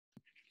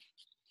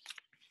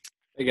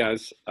Hey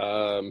guys,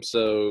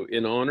 so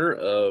in honor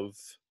of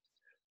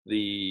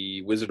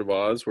the Wizard of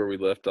Oz where we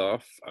left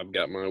off, I've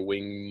got my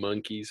winged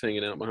monkeys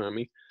hanging out behind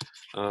me.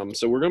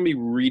 So we're going to be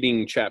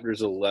reading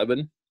chapters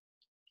 11,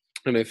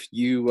 and if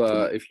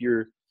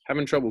you're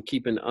having trouble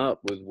keeping up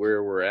with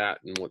where we're at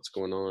and what's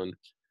going on,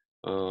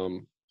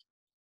 um,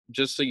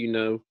 just so you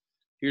know,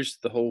 here's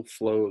the whole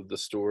flow of the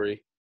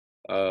story.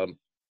 Um,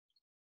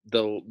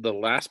 the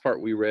last part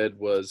we read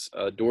was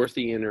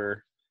Dorothy and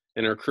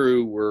her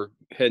crew were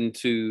heading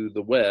to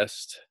the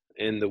west,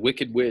 and the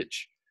Wicked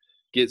Witch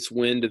gets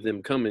wind of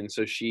them coming,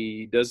 so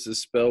she does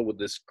this spell with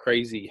this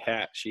crazy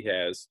hat she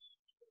has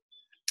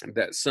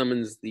that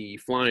summons the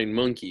flying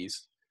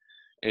monkeys,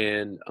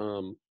 and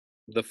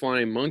the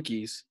flying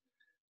monkeys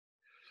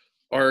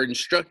are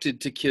instructed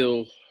to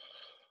kill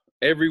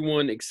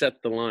everyone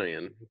except the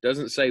lion.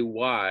 Doesn't say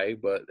why,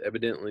 but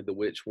evidently the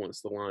witch wants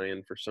the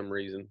lion for some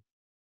reason.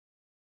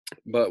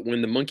 But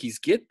when the monkeys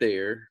get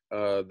there,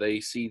 they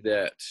see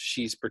that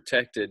she's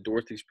protected.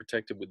 Dorothy's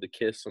protected with the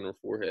kiss on her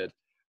forehead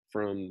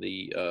from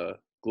the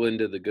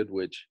Glinda the Good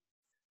Witch.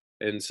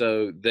 And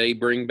so they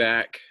bring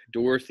back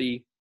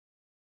Dorothy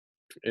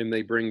and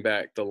they bring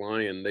back the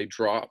lion. They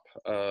drop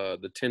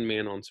the Tin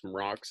Man on some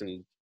rocks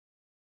and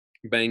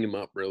bang him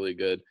up really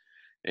good.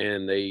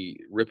 And they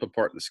rip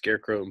apart the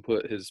scarecrow and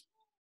put his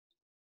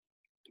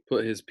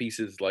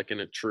pieces like in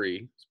a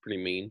tree. It's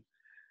pretty mean.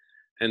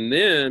 And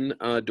then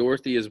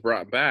Dorothy is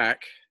brought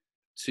back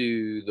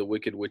to the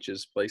Wicked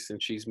Witch's place,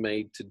 and she's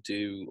made to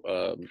do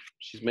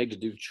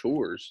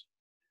chores.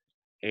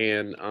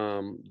 And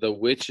the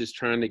witch is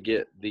trying to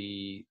get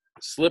the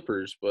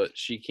slippers, but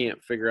she can't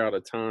figure out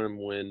a time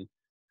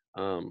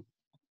um,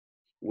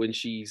 when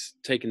she's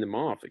taking them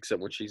off,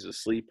 except when she's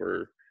asleep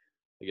or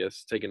I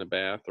guess taking a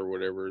bath or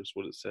whatever is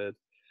what it said.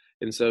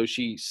 And so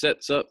she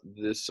sets up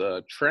this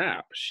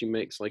trap. She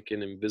makes like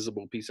an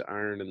invisible piece of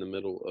iron in the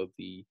middle of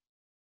the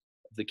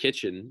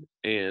kitchen,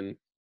 and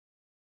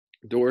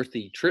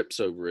Dorothy trips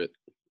over it.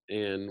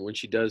 And when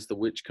she does, the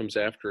witch comes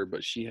after her,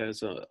 but she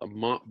has a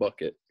mop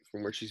bucket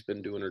from where she's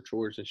been doing her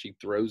chores, and she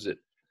throws it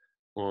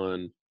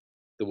on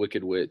the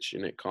Wicked Witch,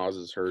 and it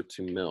causes her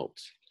to melt.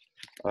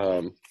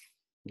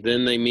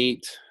 Then they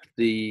meet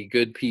the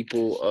good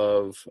people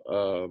of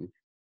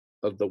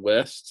the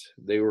West.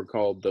 They were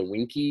called the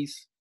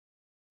Winkies,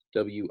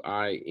 Winkies.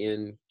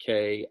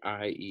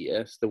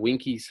 The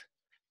Winkies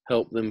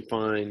help them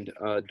find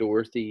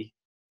Dorothy,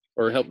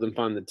 or help them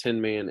find the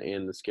Tin Man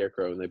and the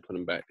Scarecrow, and they put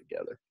them back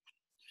together.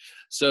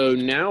 So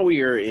now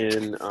we're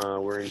in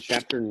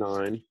chapter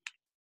 9,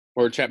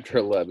 or chapter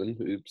 11.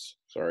 Oops,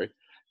 sorry.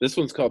 This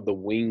one's called the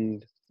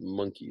Winged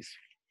Monkeys.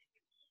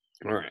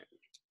 All right.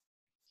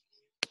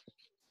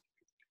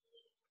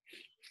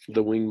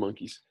 The Winged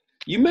Monkeys.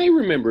 You may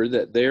remember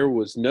that there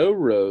was no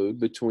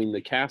road between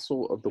the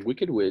castle of the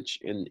Wicked Witch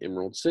and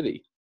Emerald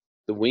City.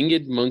 The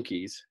winged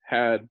monkeys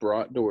had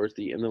brought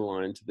Dorothy and the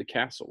lion to the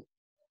castle.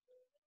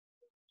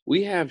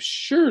 "We have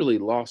surely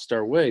lost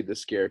our way," the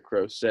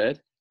Scarecrow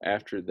said,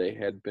 after they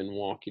had been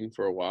walking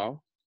for a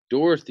while.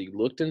 Dorothy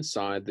looked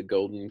inside the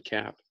golden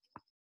cap.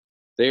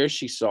 There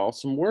she saw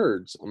some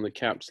words on the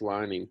cap's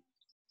lining.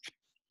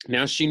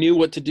 Now she knew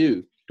what to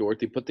do.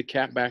 Dorothy put the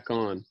cap back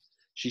on.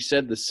 She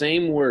said the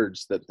same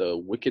words that the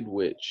Wicked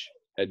Witch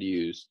had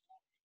used.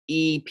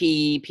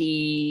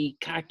 E-P-P,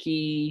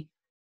 kaki,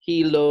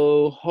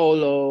 hilo,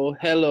 holo,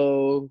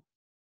 hello,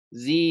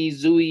 zee,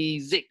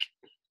 zik.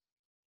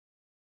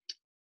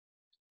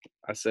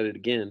 I said it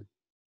again.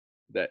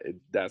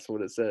 That's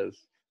what it says.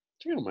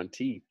 Check out my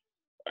teeth.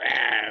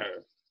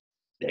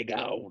 They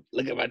go.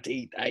 Look at my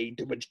teeth. I ate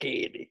too much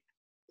candy.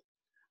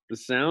 The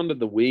sound of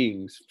the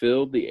wings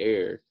filled the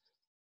air,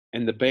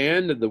 and the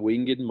band of the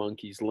winged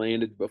monkeys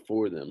landed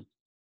before them.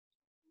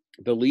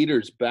 The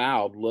leaders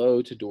bowed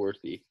low to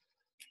Dorothy.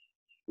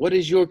 "What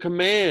is your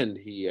command?"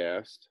 he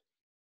asked.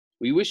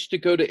 "We wish to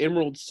go to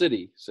Emerald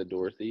City," said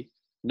Dorothy.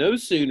 No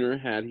sooner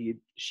had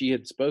she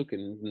had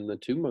spoken than the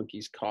two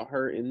monkeys caught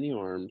her in the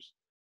arms.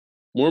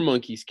 More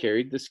monkeys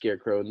carried the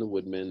Scarecrow and the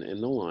Woodman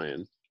and the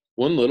lion.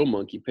 One little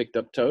monkey picked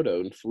up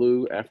Toto and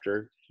flew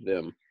after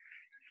them.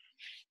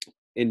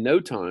 In no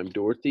time,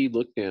 Dorothy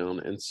looked down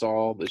and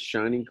saw the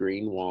shiny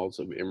green walls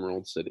of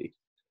Emerald City.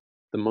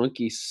 The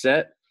monkeys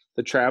set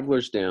the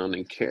travelers down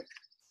and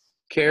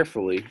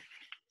carefully.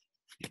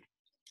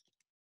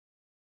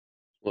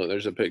 Well,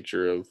 there's a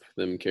picture of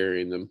them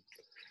carrying them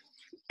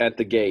at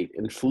the gate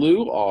and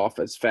flew off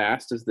as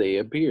fast as they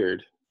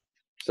appeared.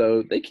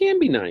 So they can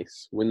be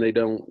nice when they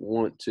don't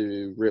want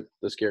to rip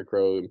the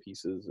Scarecrow in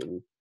pieces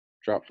and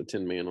drop the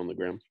Tin Man on the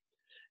ground.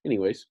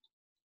 Anyways,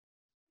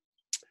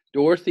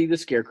 Dorothy, the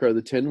Scarecrow,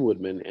 the Tin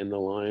Woodman, and the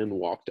lion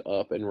walked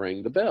up and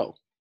rang the bell.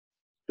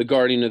 The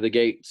guardian of the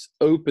gates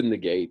opened the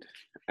gate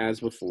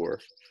as before.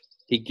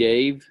 He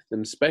gave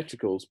them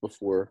spectacles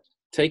before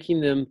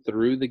taking them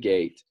through the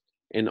gate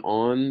and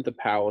on the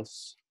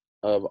palace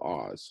of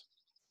Oz.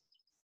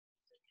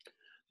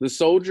 The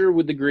soldier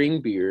with the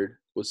green beard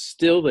was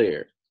still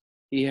there.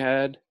 He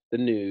had the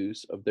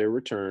news of their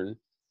return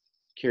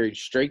carried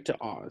straight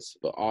to Oz,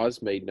 but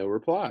Oz made no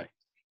reply.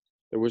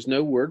 There was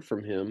no word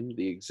from him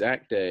the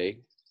exact day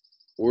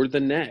or the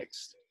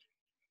next.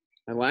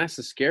 At last,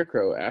 the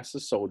Scarecrow asked the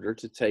soldier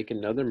to take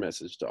another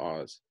message to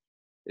Oz.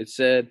 It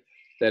said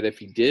that if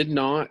he did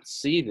not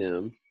see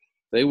them,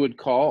 they would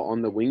call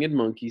on the winged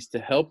monkeys to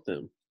help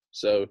them.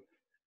 So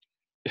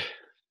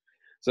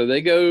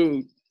they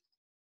go.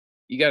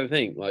 You got to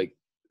think, like,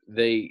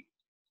 they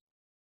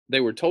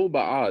were told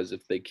by Oz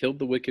if they killed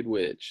the Wicked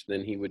Witch,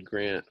 then he would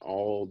grant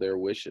all their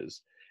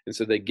wishes. And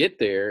so they get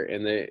there,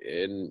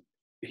 and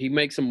he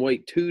makes them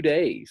wait 2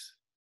 days.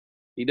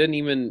 He doesn't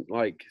even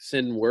like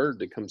send word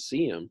to come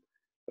see him.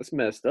 That's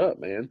messed up,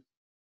 man.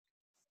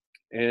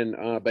 And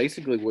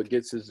basically, what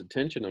gets his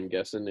attention, I'm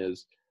guessing,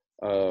 is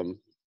the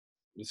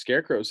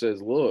Scarecrow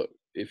says, "Look,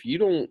 if you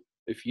don't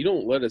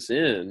let us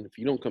in, if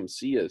you don't come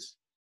see us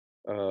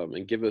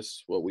and give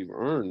us what we've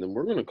earned, then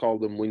we're going to call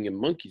them winged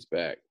monkeys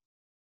back."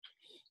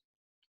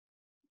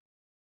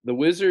 The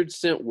wizard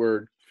sent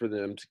word for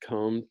them to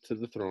come to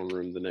the throne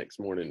room the next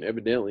morning.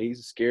 Evidently,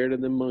 he's scared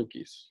of them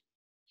monkeys.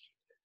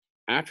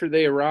 After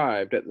they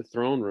arrived at the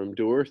throne room,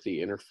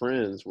 Dorothy and her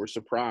friends were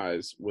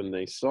surprised when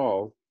they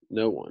saw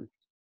no one.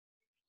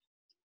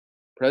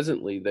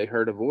 Presently, they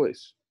heard a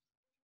voice.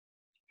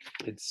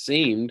 It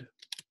seemed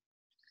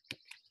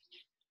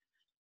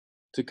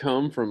to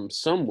come from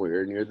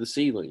somewhere near the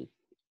ceiling.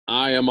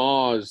 "I am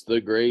Oz,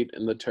 the great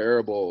and the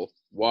terrible.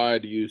 Why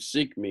do you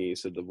seek me?"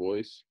 said the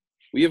voice.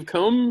 "We have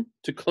come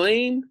to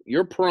claim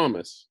your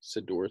promise,"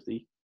 said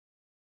Dorothy.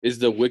 "Is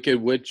the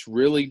Wicked Witch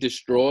really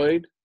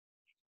destroyed?"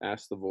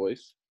 asked the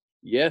voice.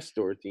 "Yes,"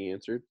 Dorothy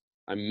answered.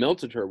 "I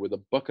melted her with a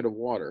bucket of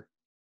water."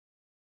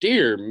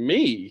 "Dear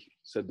me,"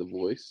 said the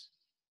voice.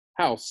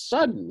 "How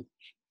sudden!"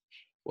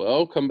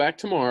 "Well, come back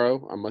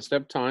tomorrow. I must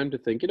have time to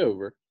think it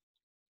over."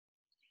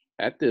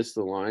 At this,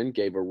 the lion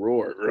gave a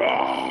roar,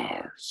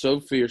 roar, so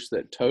fierce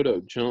that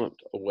Toto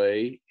jumped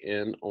away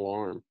in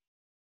alarm.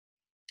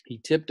 He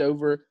tipped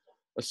over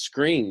a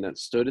screen that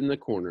stood in the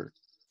corner.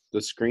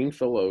 The screen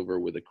fell over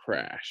with a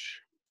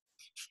crash.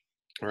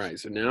 All right,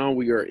 so now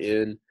we are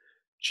in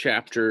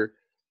chapter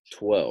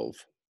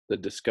 12, the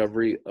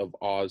discovery of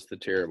Oz the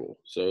Terrible.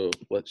 So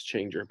let's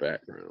change our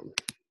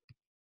background.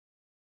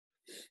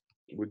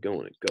 We're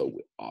going to go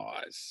with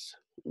Oz.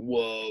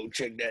 Whoa,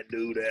 check that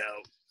dude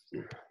out.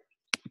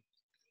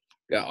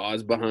 Got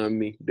Oz behind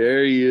me.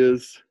 There he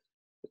is.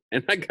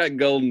 And I got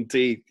golden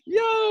teeth.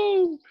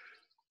 Yo!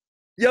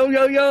 Yo,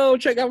 yo, yo,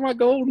 check out my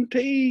golden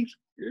teeth.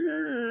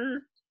 Yeah.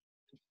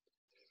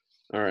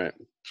 All right.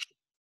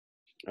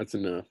 That's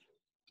enough.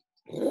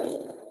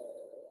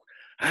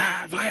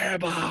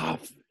 Fireball!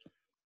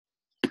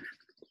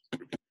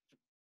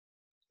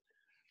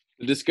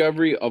 The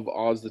Discovery of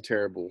Oz the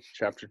Terrible,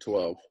 Chapter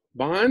 12.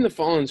 Behind the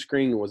fallen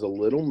screen was a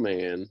little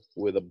man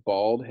with a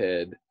bald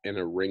head and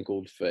a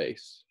wrinkled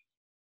face.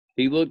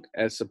 He looked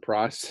as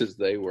surprised as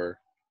they were.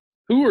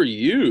 "Who are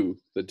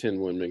you?" the Tin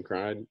Woodman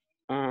cried.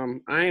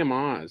 I am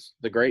Oz,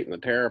 the Great and the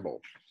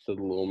Terrible," said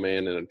the little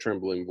man in a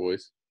trembling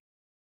voice.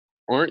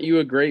 "Aren't you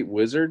a great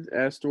wizard?"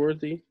 asked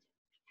Dorothy.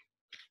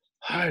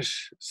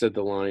 "Hush," said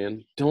the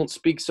lion. "Don't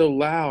speak so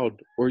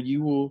loud, or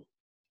you will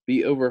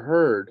be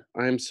overheard.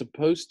 I am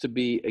supposed to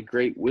be a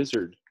great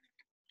wizard."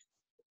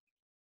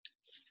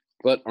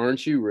 "But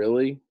aren't you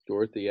really?"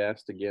 Dorothy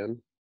asked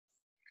again.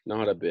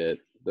 "Not a bit,"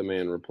 the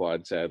man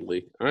replied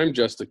sadly. "I'm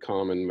just a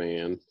common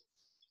man."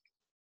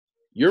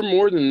 "You're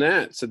more than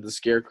that," said the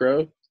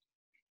Scarecrow.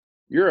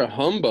 "You're a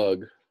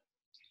humbug."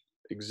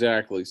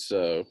 "Exactly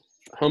so.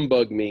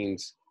 Humbug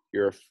means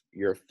you're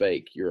a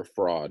fake, you're a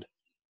fraud."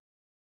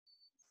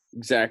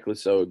 "Exactly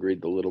so,"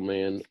 agreed the little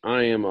man.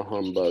 "I am a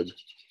humbug."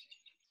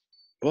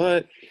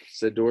 "But,"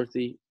 said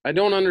Dorothy, "I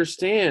don't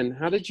understand.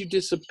 How did you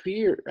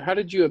disappear? How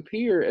did you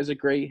appear as a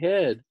great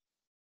head?"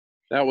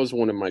 "That was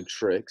one of my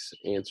tricks,"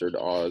 answered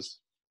Oz.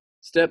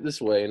 "Step this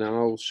way and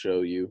I'll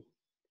show you."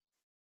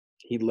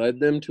 He led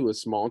them to a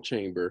small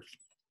chamber.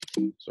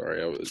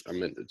 Sorry, I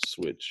meant to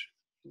switch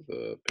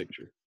the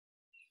picture.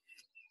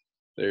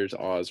 There's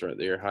Oz right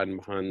there hiding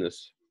behind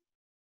this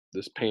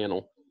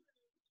panel.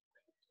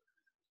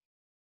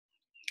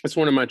 "It's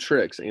one of my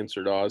tricks,"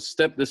 answered Oz.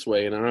 "Step this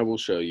way and I will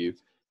show you."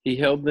 He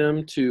led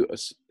them to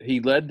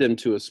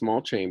a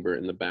small chamber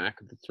in the back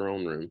of the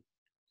throne room.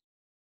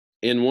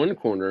 In one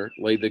corner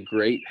lay the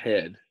great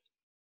head.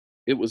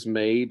 It was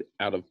made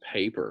out of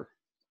paper.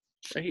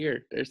 Right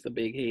here, there's the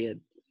big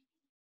head.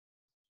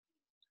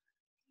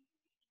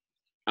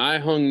 "I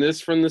hung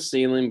this from the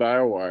ceiling by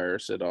a wire,"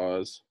 said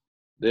Oz.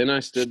 "Then I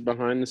stood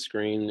behind the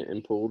screen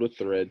and pulled a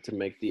thread to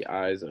make the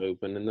eyes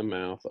open and the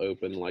mouth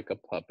open like a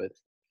puppet."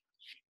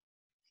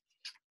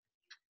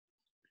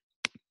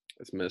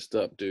 That's messed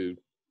up,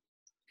 dude.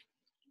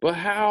 "But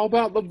how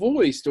about the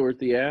voice?"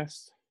 Dorothy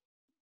asked.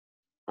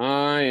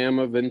 "I am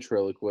a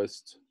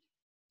ventriloquist,"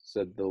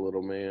 said the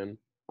little man.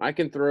 "I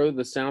can throw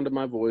the sound of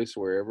my voice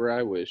wherever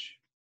I wish."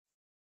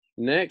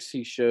 Next,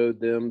 he showed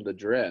them the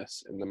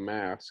dress and the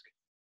mask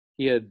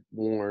he had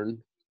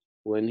worn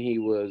when he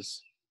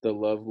was the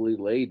lovely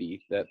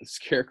lady that the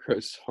Scarecrow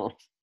saw.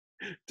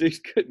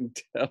 Dude couldn't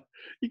tell.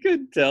 You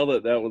couldn't tell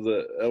that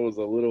was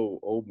a little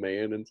old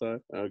man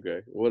inside.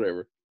 Okay,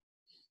 whatever.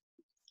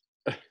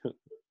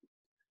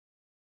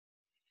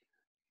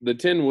 The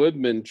Tin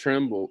Woodman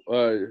tremble.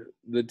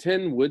 The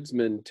Tin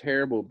Woodsman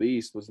terrible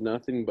beast was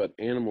nothing but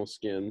animal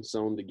skin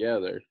sewn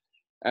together.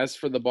 As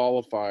for the ball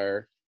of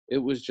fire, it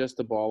was just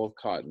a ball of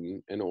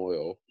cotton and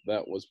oil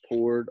that was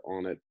poured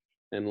on it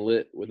and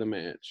lit with a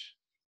match.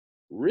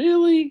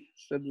 Really?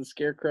 Said the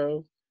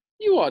Scarecrow.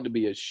 You ought to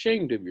be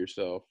ashamed of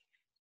yourself.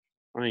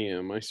 I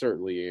am. I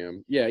certainly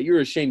am. Yeah,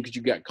 you're ashamed because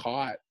you got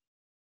caught.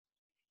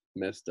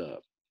 Messed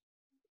up,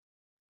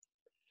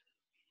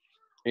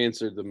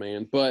 answered the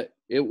man. But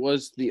it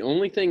was the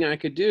only thing I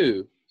could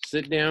do.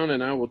 Sit down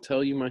and I will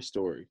tell you my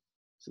story.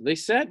 So they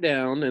sat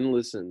down and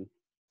listened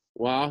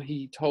while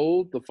he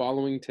told the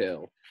following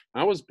tale.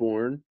 I was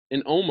born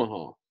in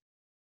Omaha,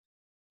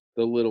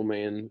 the little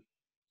man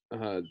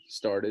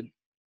started.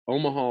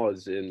 Omaha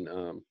is in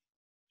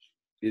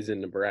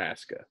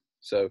Nebraska.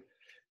 So if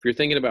you're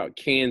thinking about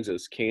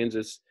Kansas,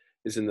 Kansas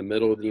is in the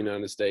middle of the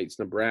United States.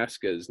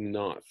 Nebraska is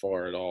not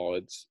far at all.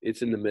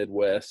 It's in the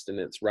Midwest and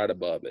it's right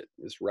above it.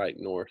 It's right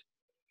north.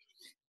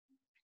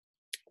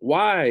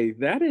 Why,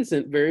 that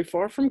isn't very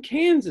far from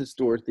Kansas,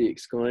 Dorothy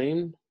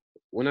exclaimed.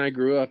 When I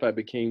grew up, I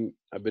became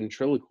a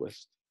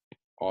ventriloquist,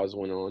 Oz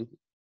went on.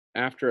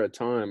 After a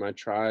time, I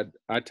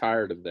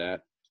tired of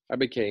that. I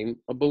became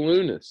a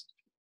balloonist.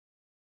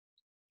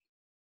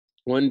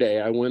 One day,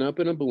 I went up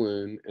in a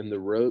balloon and the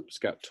ropes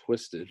got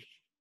twisted.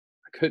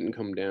 I couldn't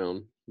come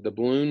down. The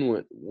balloon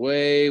went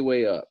way,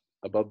 way up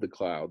above the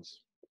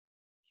clouds.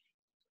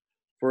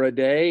 For a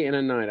day and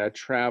a night, I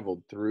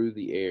traveled through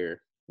the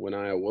air. When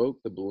I awoke,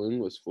 the balloon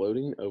was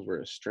floating over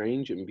a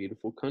strange and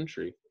beautiful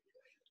country.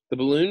 The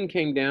balloon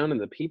came down, and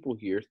the people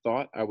here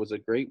thought I was a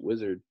great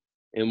wizard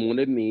and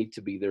wanted me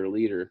to be their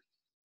leader.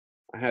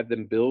 I had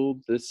them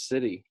build this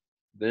city.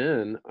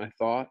 Then I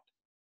thought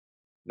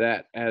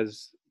that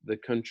as the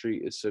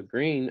country is so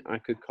green, I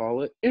could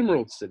call it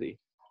Emerald City.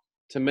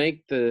 To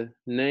make the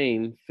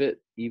name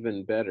fit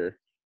even better,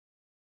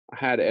 I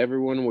had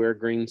everyone wear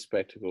green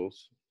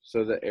spectacles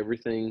so that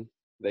everything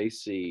they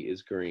see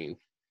is green.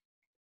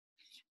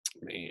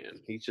 Man,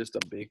 he's just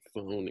a big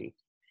phony.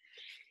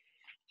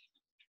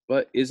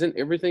 But isn't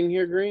everything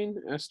here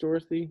green? Asked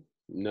Dorothy.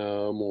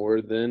 No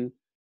more than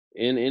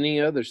in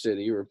any other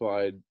city,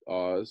 replied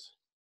Oz.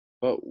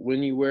 But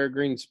when you wear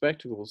green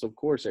spectacles, of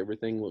course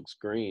everything looks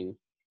green.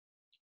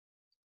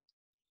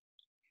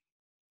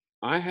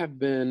 I have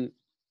been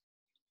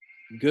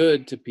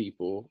good to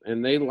people,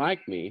 and they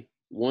like me.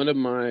 One of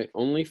my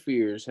only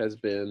fears has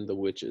been the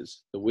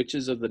witches. The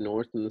witches of the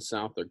north and the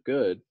south are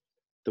good.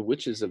 The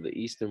witches of the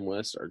east and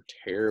west are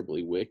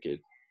terribly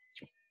wicked.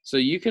 So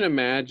you can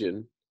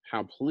imagine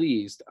how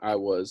pleased I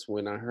was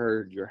when I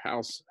heard your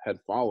house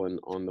had fallen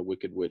on the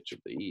wicked witch of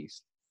the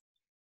east.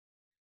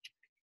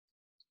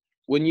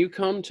 When you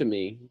come to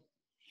me,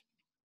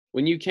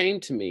 when you came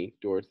to me,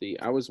 Dorothy,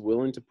 I was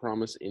willing to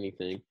promise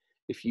anything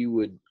if you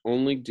would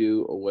only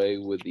do away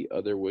with the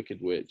other wicked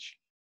witch,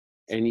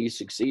 and you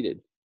succeeded.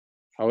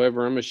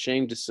 However, I'm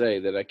ashamed to say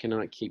that I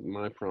cannot keep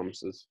my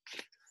promises.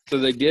 So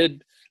they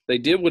did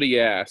what he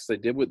asked. They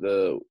did what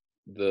the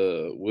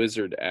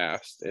wizard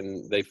asked,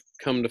 and they've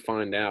come to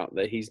find out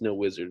that he's no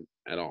wizard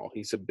at all.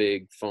 He's a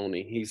big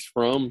phony. He's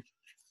from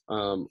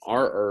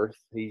our Earth.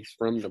 He's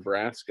from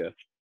Nebraska,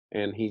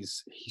 and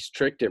he's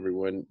tricked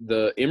everyone.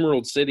 The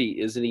Emerald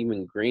City isn't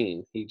even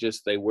green.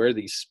 They wear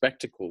these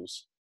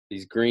spectacles,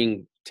 these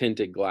green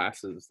tinted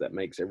glasses that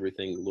makes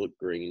everything look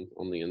green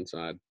on the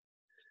inside.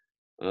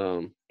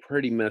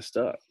 Pretty messed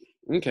up.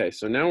 Okay,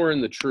 so now we're in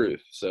the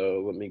truth.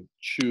 So let me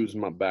choose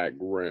my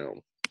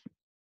background.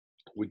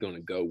 We're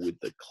gonna go with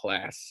the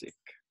classic.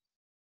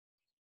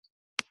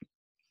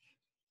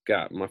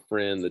 Got my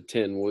friend the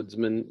Tin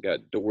Woodsman, got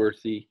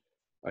Dorothy,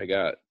 I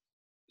got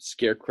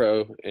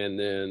Scarecrow, and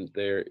then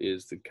there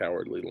is the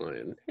Cowardly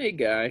Lion. Hey,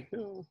 guy.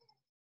 Oh.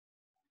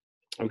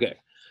 Okay,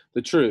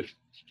 the truth.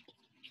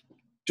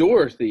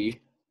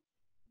 Dorothy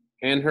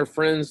and her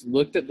friends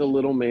looked at the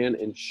little man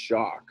in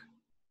shock.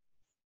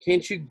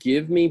 Can't you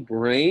give me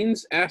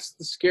brains? Asked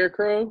the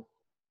Scarecrow.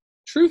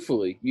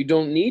 Truthfully, you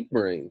don't need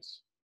brains,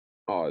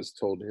 Oz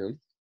told him.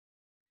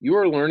 You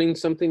are learning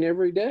something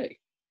every day.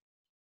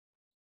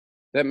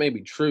 That may be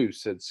true,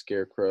 said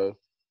Scarecrow,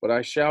 but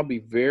I shall be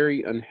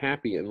very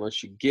unhappy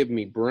unless you give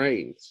me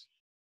brains.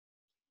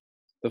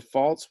 The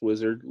false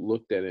wizard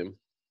looked at him.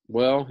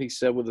 Well, he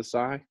said with a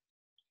sigh,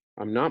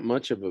 I'm not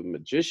much of a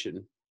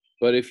magician,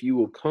 but if you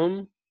will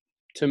come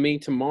to me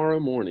tomorrow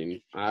morning,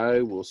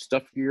 I will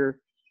stuff your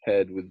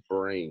head with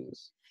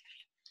brains.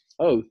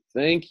 Oh,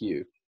 thank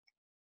you.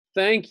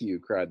 Thank you,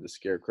 cried the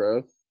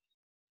Scarecrow.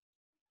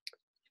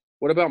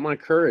 What about my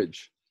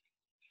courage?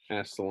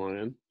 Asked the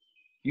lion.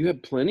 You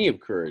have plenty of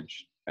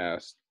courage,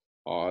 answered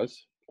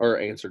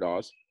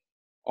Oz.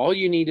 All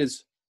you need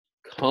is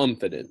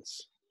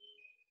confidence.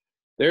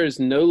 There is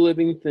no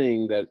living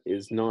thing that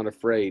is not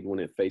afraid when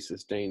it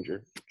faces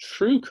danger.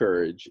 True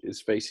courage is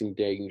facing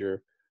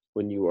danger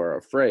when you are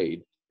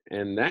afraid,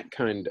 and that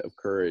kind of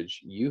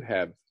courage you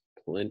have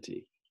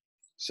plenty.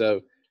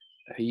 So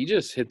he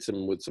just hits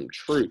him with some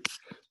truth.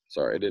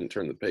 Sorry, I didn't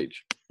turn the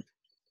page.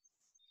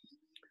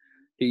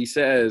 He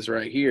says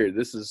right here,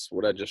 this is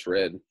what I just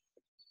read.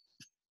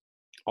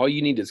 All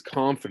you need is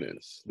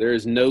confidence. There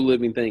is no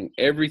living thing.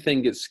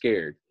 Everything gets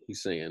scared,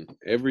 he's saying.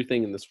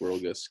 Everything in this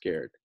world gets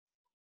scared.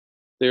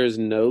 There is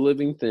no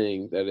living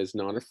thing that is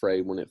not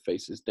afraid when it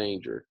faces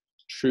danger.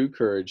 True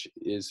courage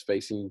is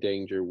facing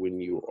danger when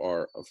you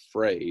are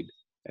afraid,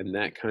 and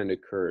that kind of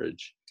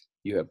courage,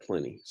 you have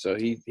plenty. So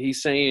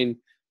he's saying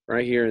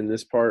right here in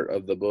this part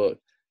of the book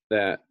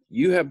that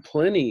you have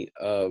plenty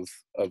of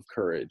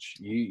courage.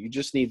 You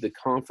just need the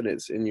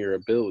confidence in your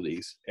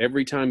abilities.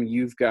 Every time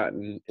you've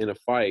gotten in a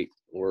fight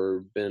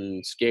or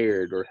been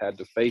scared or had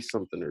to face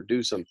something or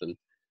do something,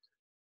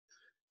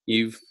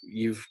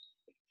 you've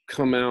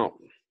come out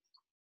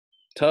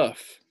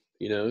tough,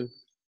 you know,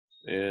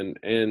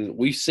 and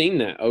we've seen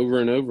that over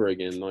and over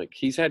again. Like,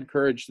 he's had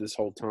courage this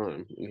whole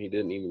time and he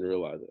didn't even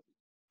realize it.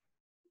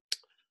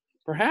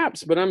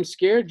 Perhaps, but I'm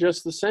scared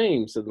just the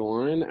same, said the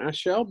lion. I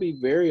shall be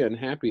very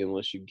unhappy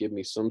unless you give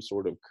me some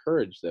sort of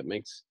courage that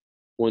makes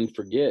one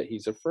forget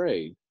he's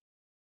afraid.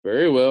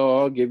 Very well,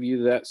 I'll give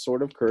you that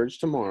sort of courage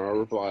tomorrow,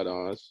 replied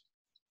Oz.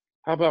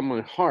 How about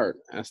my heart?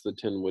 Asked the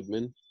Tin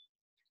Woodman.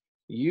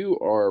 You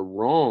are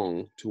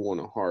wrong to want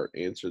a heart,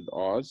 answered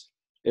Oz.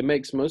 It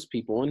makes most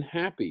people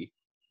unhappy.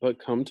 But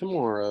come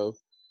tomorrow.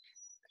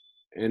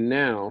 And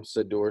now,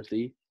 said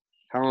Dorothy,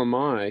 how am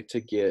I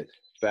to get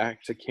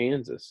back to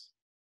Kansas?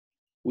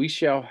 We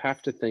shall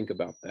have to think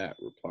about that,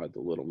 replied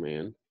the little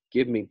man.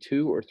 Give me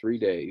 2 or 3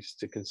 days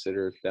to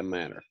consider the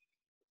matter.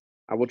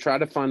 I will try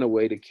to find a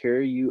way to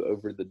carry you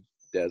over the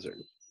desert.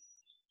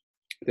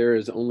 There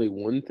is only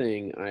one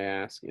thing I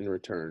ask in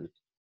return.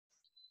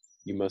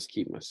 You must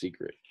keep my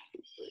secret.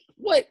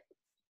 What?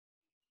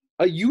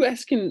 Are you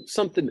asking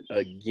something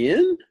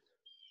again?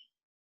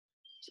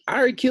 I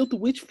already killed the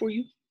witch for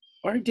you.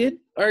 I already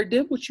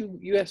did what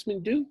you asked me to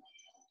do.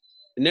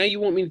 And now you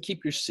want me to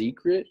keep your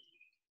secret?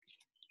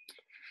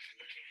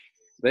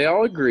 They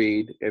all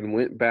agreed and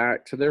went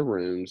back to their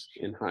rooms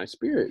in high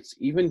spirits.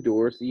 Even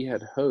Dorothy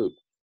had hoped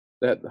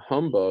that the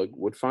humbug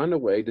would find a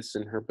way to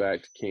send her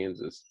back to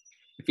Kansas.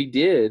 If he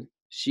did,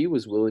 she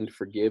was willing to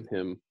forgive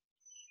him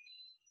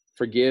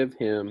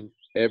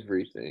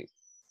everything.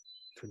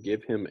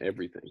 Forgive him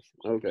everything.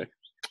 Okay.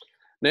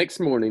 Next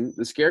morning,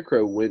 the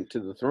Scarecrow went to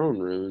the throne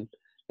room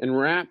and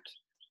rapped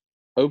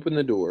open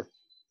the door.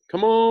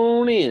 Come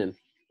on in,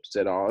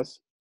 said Oz.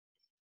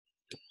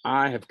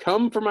 I have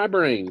come for my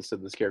brains,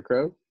 said the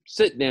Scarecrow.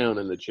 Sit down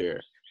in the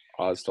chair,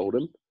 Oz told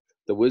him.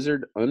 The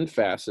wizard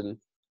unfastened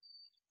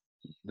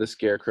the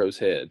Scarecrow's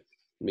head,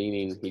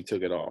 meaning he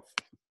took it off.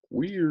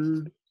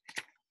 Weird.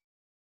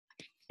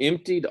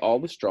 Emptied all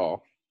the straw.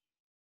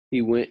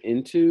 He went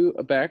into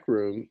a back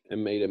room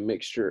and made a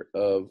mixture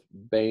of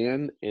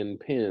bran and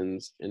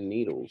pins and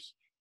needles.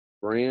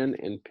 Bran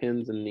and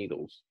pins and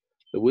needles.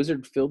 The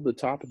wizard filled the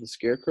top of the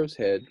Scarecrow's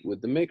head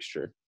with the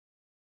mixture.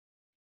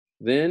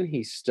 Then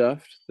he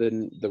stuffed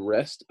the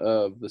rest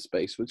of the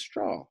space with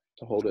straw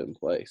to hold it in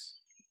place.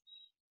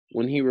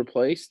 When he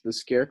replaced the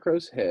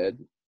Scarecrow's head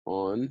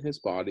on his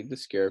body, the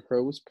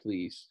Scarecrow was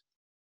pleased.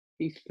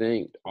 He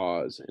thanked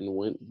Oz and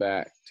went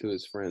back to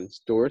his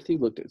friends. Dorothy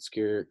looked at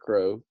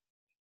Scarecrow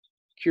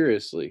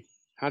curiously.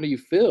 How do you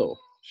feel?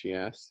 She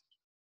asked.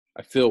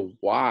 I feel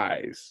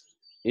wise.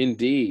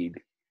 Indeed,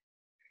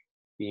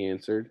 he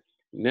answered.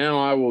 Now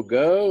I will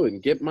go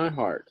and get my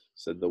heart,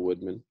 said the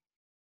woodman.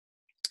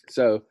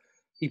 So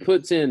he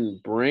puts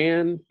in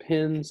bran,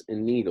 pins,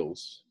 and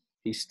needles.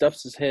 He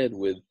stuffs his head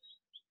with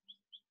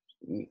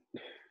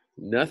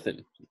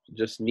nothing,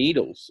 just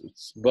needles.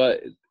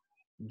 But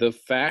the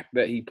fact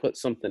that he put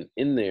something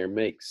in there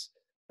makes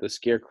the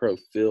Scarecrow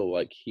feel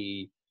like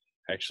he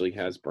actually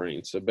has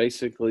brains. So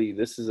basically,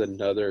 this is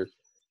another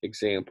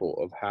example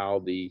of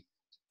how the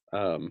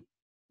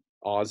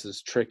Oz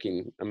is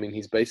tricking. I mean,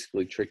 he's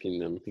basically tricking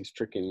them. He's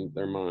tricking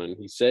their mind.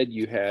 He said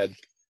you had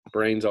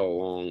brains all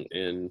along,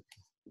 and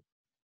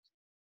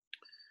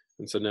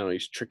so now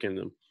he's tricking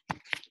them.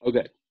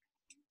 Okay.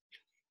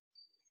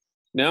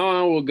 Now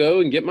I will go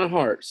and get my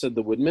heart, said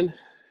the woodman.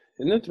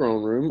 In the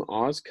throne room,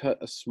 Oz cut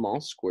a small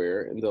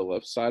square in the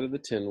left side of the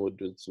Tin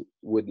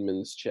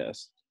Woodman's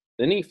chest.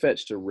 Then he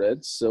fetched a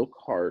red silk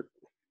heart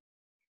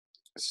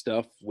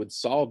stuffed with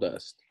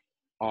sawdust.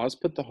 Oz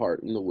put the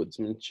heart in the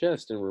woodsman's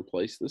chest and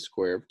replaced the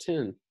square of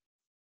tin.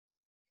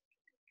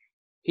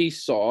 He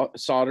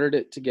soldered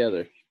it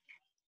together.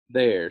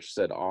 There,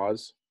 said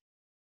Oz.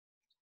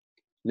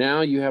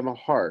 Now you have a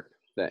heart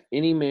that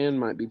any man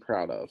might be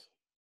proud of.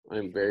 I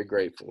am very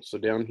grateful. So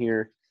down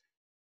here,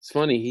 it's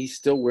funny, he's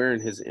still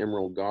wearing his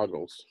emerald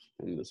goggles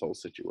in this whole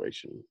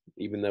situation,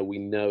 even though we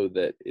know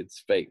that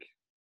it's fake.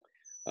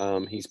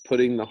 He's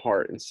putting the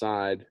heart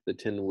inside the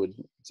Tin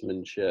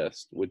Woodsman's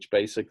chest, which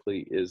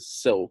basically is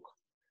silk,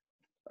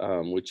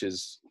 which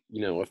is,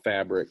 a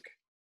fabric.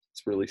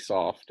 It's really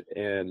soft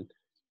and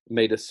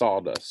made of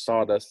sawdust.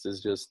 Sawdust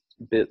is just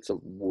bits of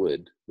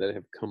wood that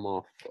have come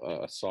off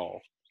a saw.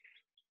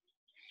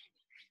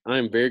 I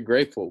am very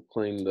grateful,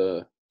 claimed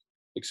the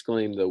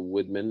exclaimed the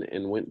woodman,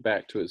 and went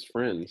back to his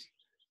friends.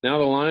 Now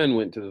the lion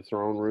went to the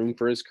throne room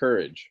for his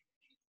courage.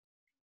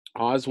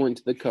 Oz went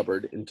to the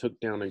cupboard and took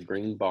down a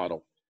green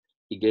bottle.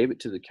 He gave it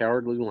to the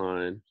cowardly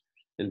lion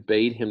and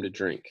bade him to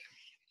drink.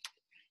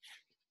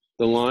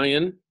 The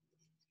lion,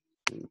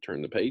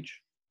 turn the page.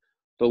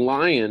 The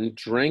lion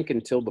drank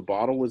until the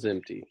bottle was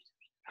empty.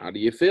 How do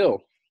you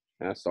feel?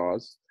 Asked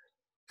Oz.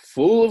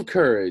 Full of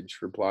courage,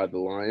 replied the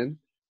lion.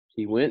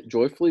 He went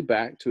joyfully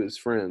back to his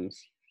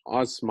friends.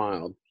 Oz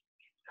smiled.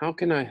 How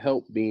can I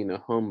help being a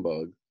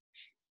humbug?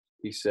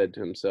 He said to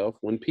himself.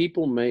 When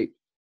people make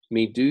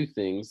me do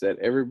things that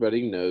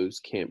everybody knows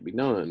can't be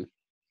done.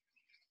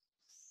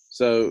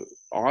 So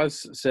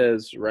Oz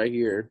says right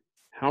here,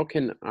 how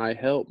can I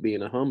help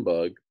being a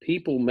humbug?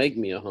 People make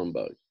me a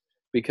humbug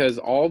because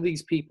all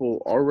these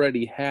people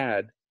already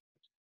had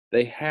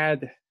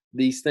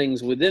these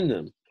things within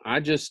them.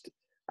 I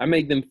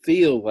made them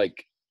feel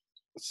like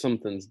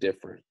something's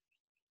different.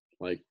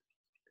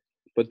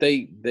 But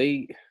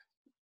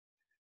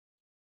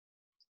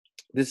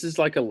this is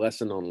like a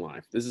lesson on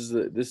life. This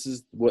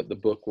is what the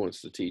book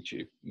wants to teach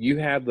you. You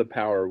have the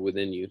power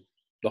within you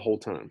the whole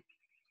time.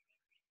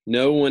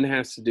 No one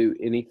has to do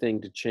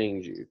anything to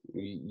change you.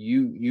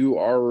 You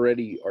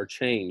already are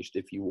changed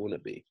if you want to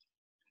be.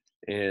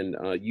 And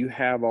you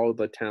have all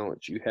the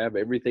talents. You have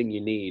everything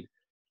you need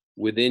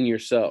within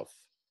yourself.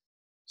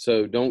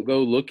 So don't go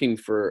looking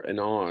for an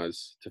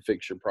Oz to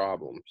fix your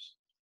problems.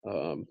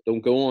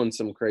 Don't go on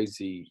some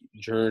crazy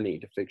journey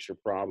to fix your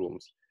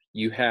problems.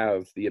 You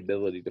have the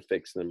ability to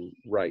fix them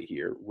right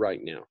here,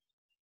 right now.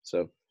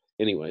 So,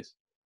 anyways,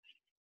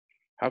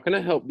 how can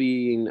I help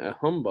being a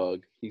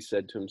humbug, he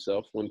said to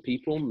himself, when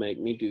people make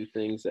me do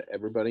things that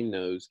everybody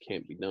knows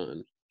can't be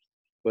done?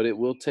 But it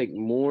will take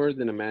more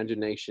than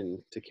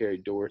imagination to carry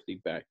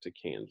Dorothy back to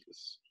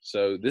Kansas.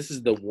 So this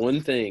is the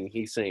one thing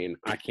he's saying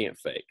I can't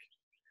fake.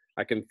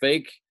 I can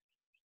fake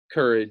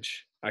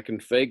courage, I can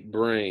fake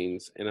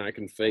brains, and I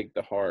can fake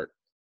the heart.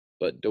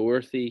 But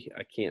Dorothy,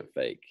 I can't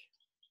fake.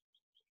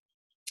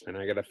 And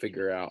I got to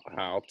figure out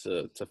how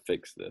to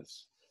fix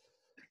this.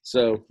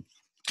 So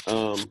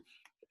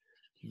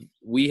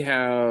we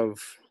have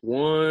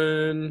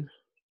 1,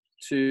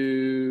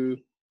 2,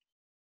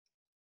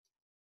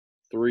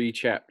 3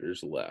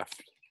 chapters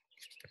left.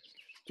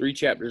 3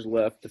 chapters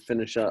left to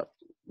finish up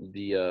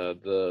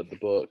the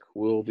book.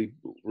 We'll be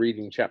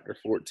reading chapter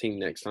 14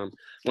 next time. I'm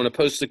going to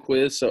post a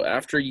quiz. So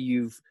after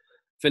you've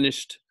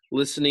finished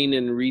listening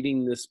and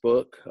reading this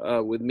book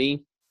with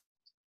me,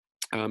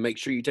 make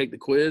sure you take the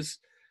quiz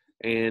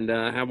and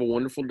have a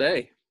wonderful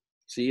day.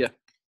 See ya.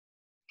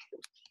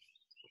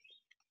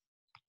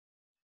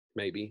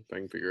 Maybe, if I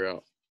can figure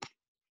out.